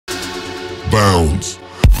bounds.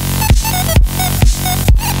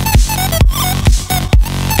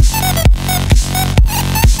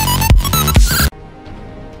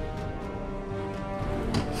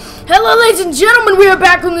 Hello ladies and gentlemen, we are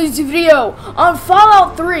back on this video on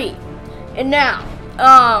Fallout 3. And now,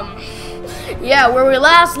 yeah, where we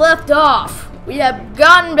last left off, we have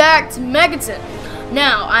gotten back to Megaton.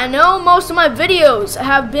 Now, I know most of my videos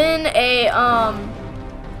have been a,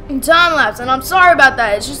 time-lapse, and I'm sorry about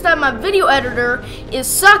that. It's just that my video editor is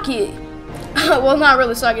sucky. Well, not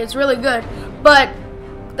really sucky, it's really good, but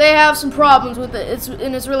they have some problems with it.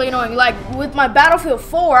 It's really annoying. Like with my Battlefield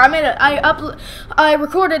 4, I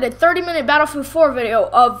recorded a 30-minute Battlefield 4 video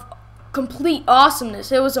of complete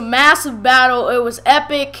awesomeness. It was a massive battle. It was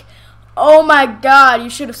epic. Oh my god, you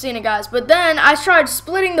should have seen it, guys. But then I tried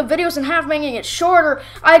splitting the videos in half, making it shorter.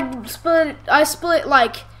 I split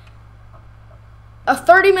like a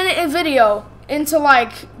 30-minute video into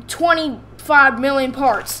like 25 million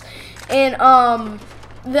parts. And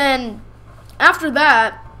then after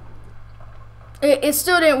that, it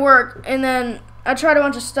still didn't work, and then I tried a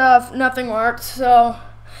bunch of stuff, nothing worked, so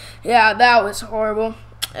yeah, that was horrible.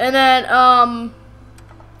 And then,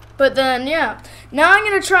 but then, yeah, now I'm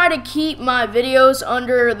gonna try to keep my videos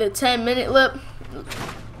under the 10-minute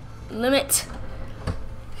limit,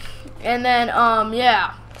 and then,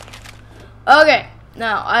 yeah. Okay,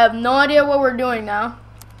 now, I have no idea what we're doing now.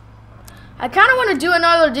 I kind of want to do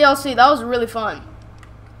another DLC, that was really fun.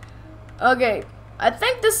 Okay. I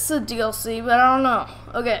think this is a DLC, but I don't know.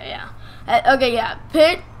 Okay, yeah. Okay, yeah.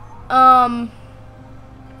 Pit. Oh,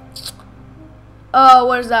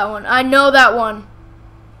 what is that one? I know that one.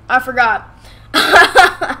 I forgot.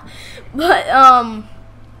 But,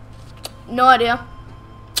 no idea.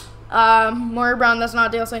 Murray Brown, that's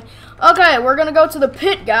not DLC. Okay, we're gonna go to the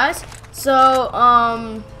pit, guys. So,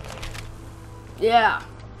 yeah.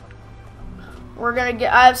 We're gonna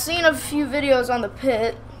I've seen a few videos on the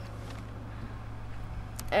pit.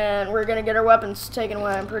 And we're gonna get our weapons taken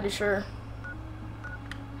away, I'm pretty sure.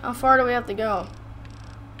 How far do we have to go?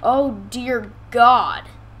 Oh dear God.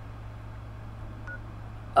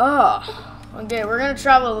 Oh. Okay, we're gonna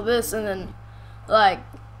travel to this and then, like,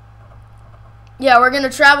 yeah, we're gonna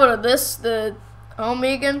travel to this, the home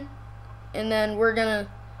beacon, and then we're gonna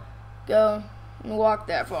go and walk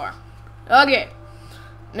that far. Okay.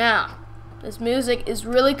 Now, this music is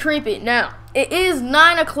really creepy. Now, it is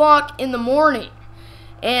 9 o'clock in the morning.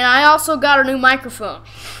 And I also got a new microphone.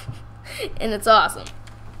 And it's awesome.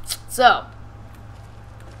 So,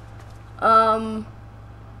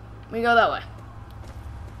 we go that way.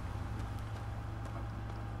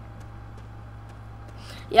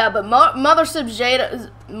 Yeah, but Mothership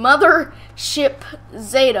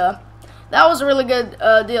Zeta, that was a really good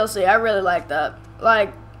DLC. I really liked that.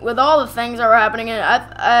 Like, with all the things that were happening in it,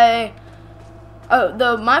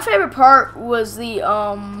 my favorite part was the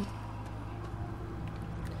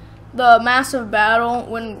massive battle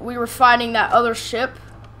when we were fighting that other ship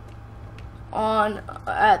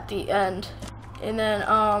at the end. And then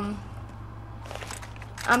I'm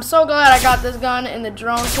so glad I got this gun and the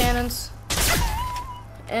drone cannons.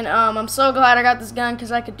 And I'm so glad I got this gun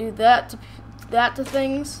because I could do that to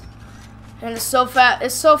things. And it's so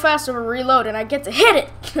fast to reload and I get to hit it.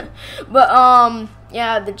 But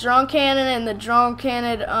yeah, the drone cannon and the drone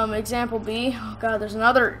cannon example B. Oh god, there's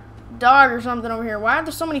another dog or something over here. Why are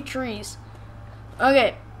there so many trees?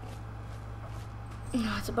 Okay.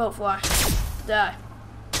 Oh, it's a boat fly. Die.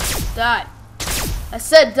 Die. I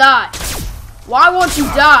said die. Why won't you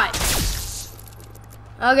die?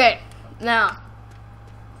 Okay. Now.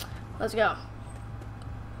 Let's go.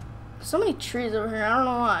 So many trees over here. I don't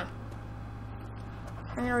know why.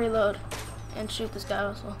 I'm gonna reload and shoot this guy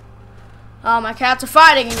also. Oh, my cats are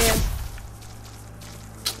fighting again.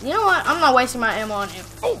 You know what? I'm not wasting my ammo on you.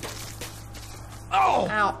 Oh. Oh.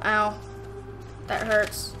 Ow, ow. That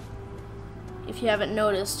hurts. If you haven't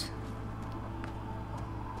noticed.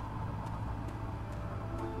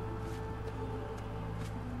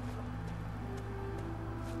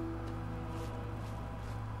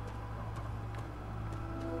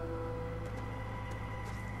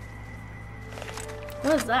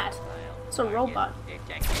 What is that? It's a robot.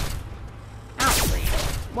 Ow.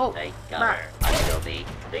 Whoa. Take cover until the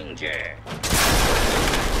danger.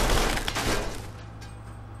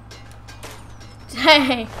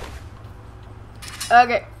 Dang.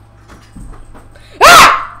 Okay.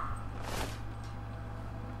 Ah!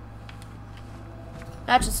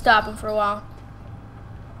 That should stop him for a while.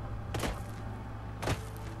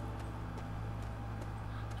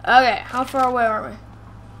 Okay, how far away are we?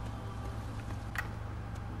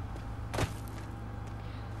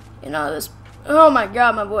 You know, this... Oh my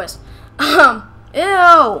god, my voice.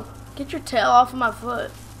 Ew! Get your tail off of my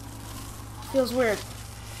foot. Feels weird.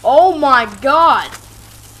 Oh my god!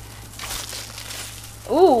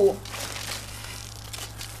 Ooh.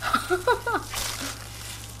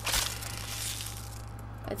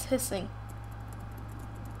 It's hissing.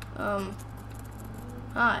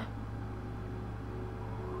 Hi.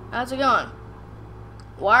 How's it going?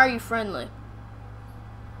 Why are you friendly?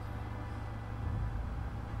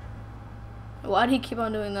 Why do you keep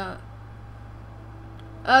on doing that?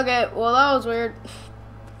 Okay, well that was weird.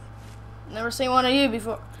 Never seen one of you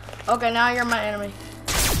before. Okay, now you're my enemy.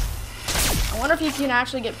 I wonder if you can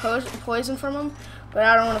actually get poison from them, but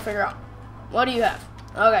I don't want to figure out. What do you have?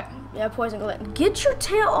 Okay, you have poison. Get your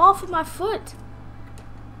tail off of my foot.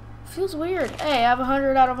 Feels weird. Hey, I have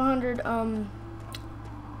 100 out of 100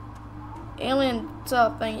 alien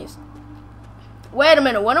cell thingies. Wait a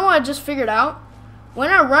minute, what do I just figured out? When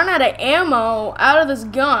I run out of ammo out of this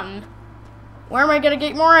gun, where am I gonna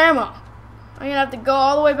get more ammo? I'm gonna have to go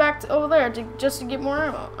all the way back to over there just to get more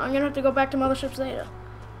ammo. I'm gonna have to go back to Mothership Zeta.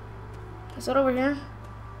 Is that over here?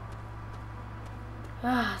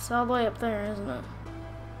 Ah, it's all the way up there, isn't it?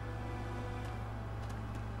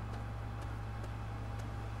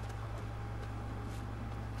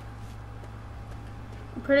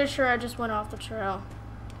 I'm pretty sure I just went off the trail.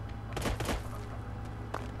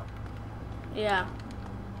 Yeah.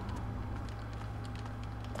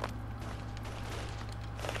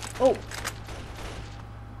 Oh.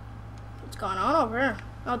 What's going on over here?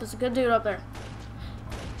 Oh, there's a good dude up there.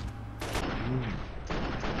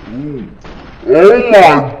 Oh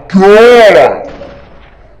my god!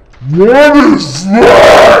 What is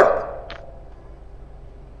that?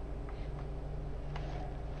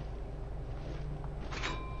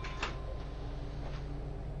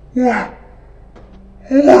 What?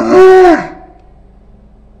 Oh my god!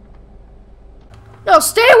 No,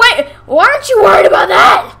 stay away! Why aren't you worried about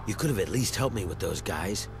that? You could have at least helped me with those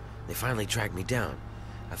guys. They finally tracked me down.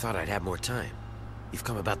 I thought I'd have more time. You've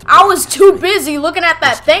come about the... I was too busy looking at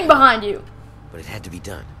that thing behind you. But it had to be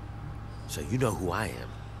done. So you know who I am.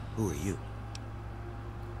 Who are you?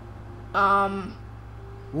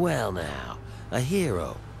 Well now, a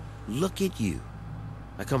hero. Look at you.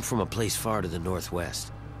 I come from a place far to the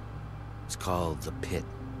northwest. It's called the Pit.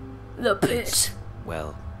 The Pit.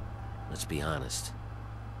 Well, let's be honest.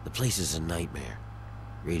 The place is a nightmare.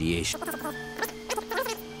 Radiation. Whatever,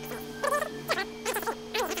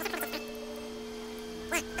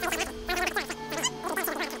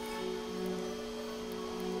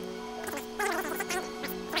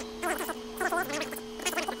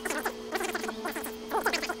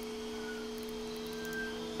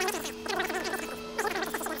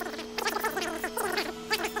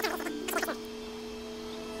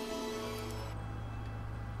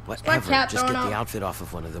 cat just get throwing the up. outfit off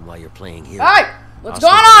of one of them while you're playing here. Hey! What's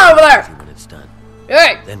I'll going stay on over back there? a few minutes done.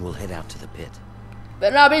 Hey! Then we'll head out to the pit.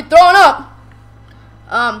 Better not be throwing up.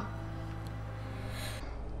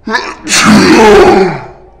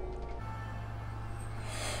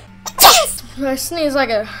 I sneeze like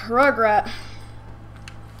a rugrat.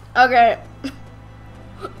 Okay.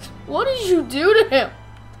 What did you do to him?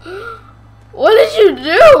 What did you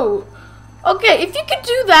do? Okay, if you could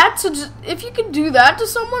do that to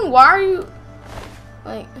someone, why are you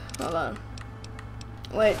like? Hold on.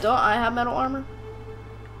 Wait, don't I have metal armor?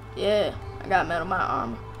 Yeah, I got metal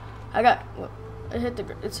armor. I got.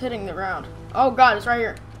 It's hitting the ground. Oh God, it's right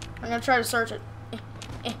here. I'm gonna try to search it.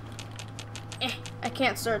 I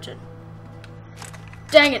can't search it.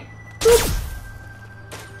 Dang it. Boop.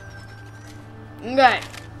 Okay,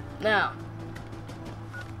 now.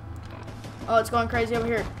 Oh, it's going crazy over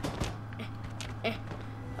here.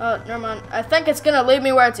 Oh, never mind. I think it's gonna lead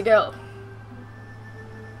me where to go.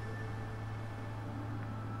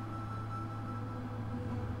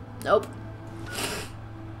 Nope.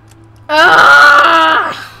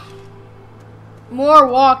 Ah! More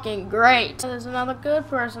walking, great. There's another good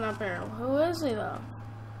person up here. Who is he though?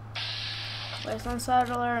 Wasteland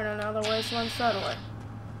Settler and another Wasteland Settler.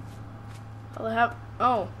 Oh, they have.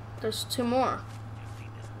 Oh, there's two more.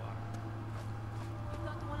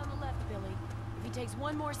 Takes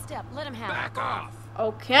one more step. Let him have it. Back off. I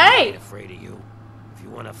Okay. ain't afraid of you. If you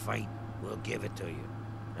want to fight, we'll give it to you.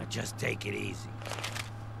 Now just take it easy.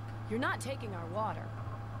 You're not taking our water.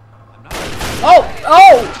 Oh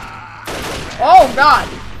God.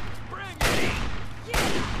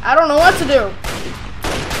 I don't know what to do.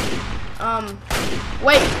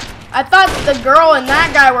 Wait. I thought the girl and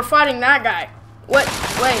that guy were fighting that guy. What?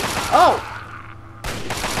 Wait.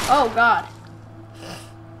 Oh God.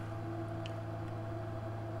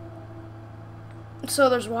 So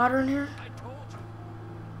there's water in here?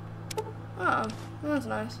 Oh, that's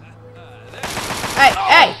nice. Hey,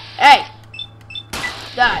 hey, hey!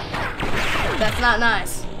 Die. That's not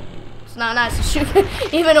nice. It's not nice to shoot,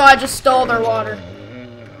 even though I just stole their water.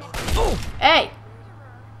 Hey!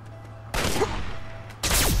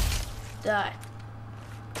 Die.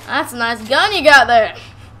 That's a nice gun you got there.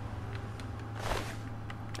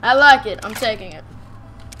 I like it. I'm taking it.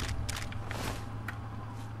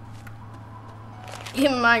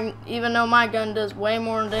 Even though my gun does way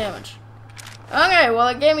more damage. Okay, well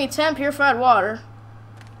it gave me 10 purified water.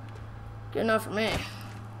 Good enough for me.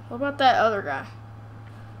 What about that other guy?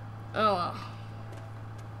 Oh well.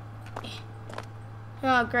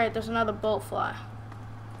 Oh great, there's another boat fly.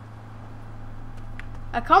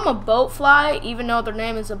 I call them a boat fly even though their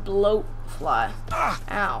name is a bloat fly.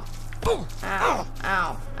 Ow. Ow.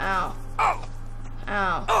 Ow. Ow.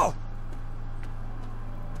 Ow.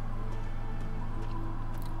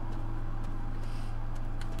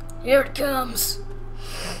 Here it comes.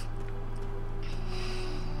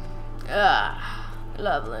 Ah,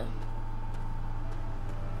 lovely.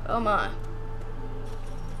 Oh my.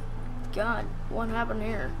 God, what happened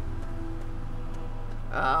here?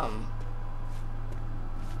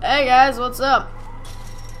 Hey guys, what's up?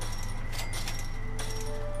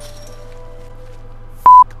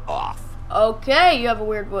 Off. Okay, you have a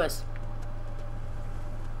weird voice.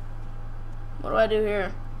 What do I do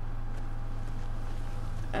here?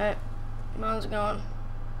 Alright, mine's going.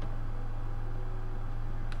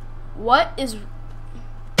 What is...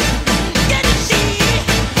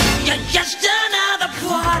 You're just another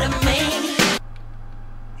part of me.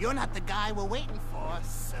 You're not the guy we're waiting for,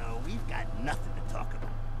 so we've got nothing to talk about.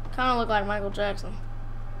 Kind of look like Michael Jackson.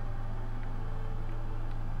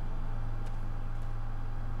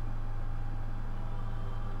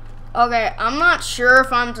 Okay, I'm not sure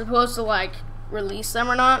if I'm supposed to, like, release them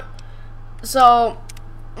or not. So,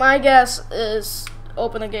 my guess is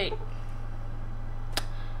open the gate.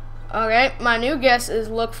 Okay, my new guess is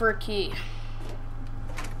look for a key.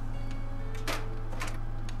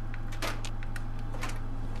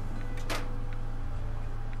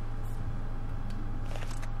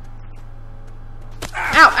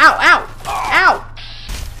 Ow, ow, ow! Ow!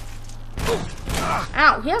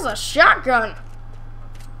 Ow, he has a shotgun.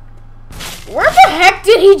 Where the heck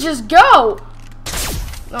did he just go?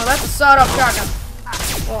 No, that's a sawed-off shotgun.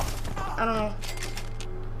 Well, I don't know.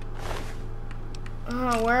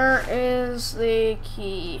 Where is the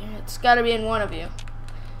key? It's got to be in one of you.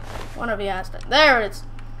 One of you has to. There it is.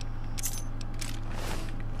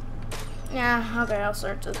 Yeah, okay, I'll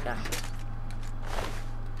search this guy.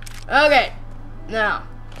 Okay, now.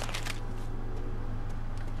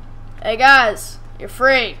 Hey guys, you're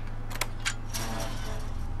free.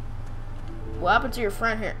 What happened to your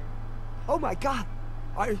friend here? Oh my God!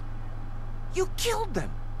 You killed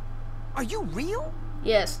them! Are you real?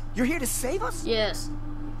 Yes. You're here to save us? Yes.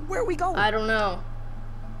 Where are we going? I don't know.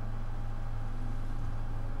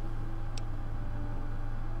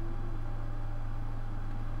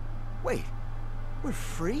 Wait, we're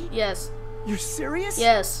free? Yes. You're serious?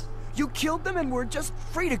 Yes. You killed them and we're just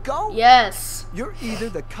free to go? Yes. You're either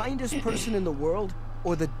the kindest person in the world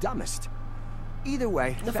or the dumbest. Either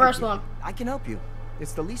way, The thank first you. one. I can help you.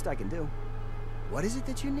 It's the least I can do. What is it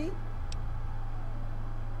that you need?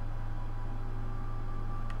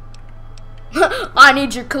 I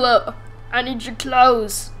need your I need your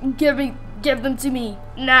clothes. Give them to me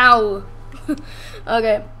now.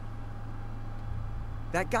 Okay.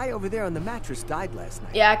 That guy over there on the mattress died last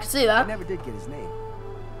night. Yeah, I can see I that. never did get his name.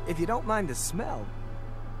 If you don't mind the smell,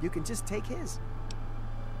 you can just take his.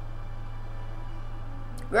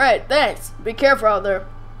 Great, thanks. Be careful out there.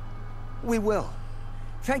 We will.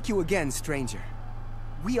 Thank you again, stranger.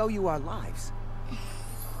 We owe you our lives.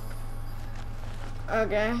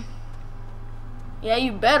 Okay. Yeah,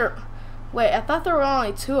 you better. Wait, I thought there were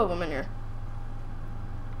only 2 of them in here.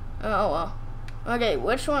 Oh, well. Okay,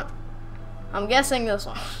 which one? I'm guessing this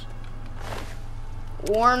one.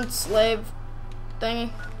 Worn slave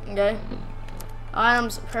thingy. Okay.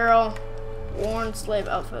 Items, apparel, worn slave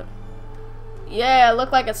outfit. Yeah, I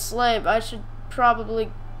look like a slave. I should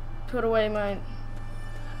probably put away my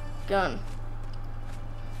gun.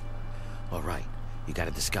 All right, you got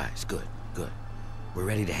a disguise. Good, good. We're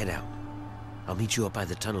ready to head out. I'll meet you up by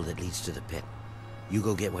the tunnel that leads to the pit. You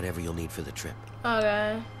go get whatever you'll need for the trip.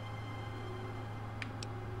 Okay.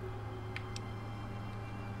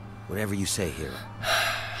 Whatever you say, hero.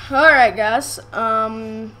 Alright, guys.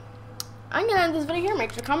 I'm gonna end this video here.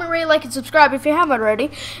 Make sure to comment, rate, like, and subscribe if you haven't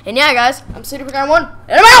already. And yeah, guys, I'm CityProgram1,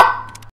 and I'm out!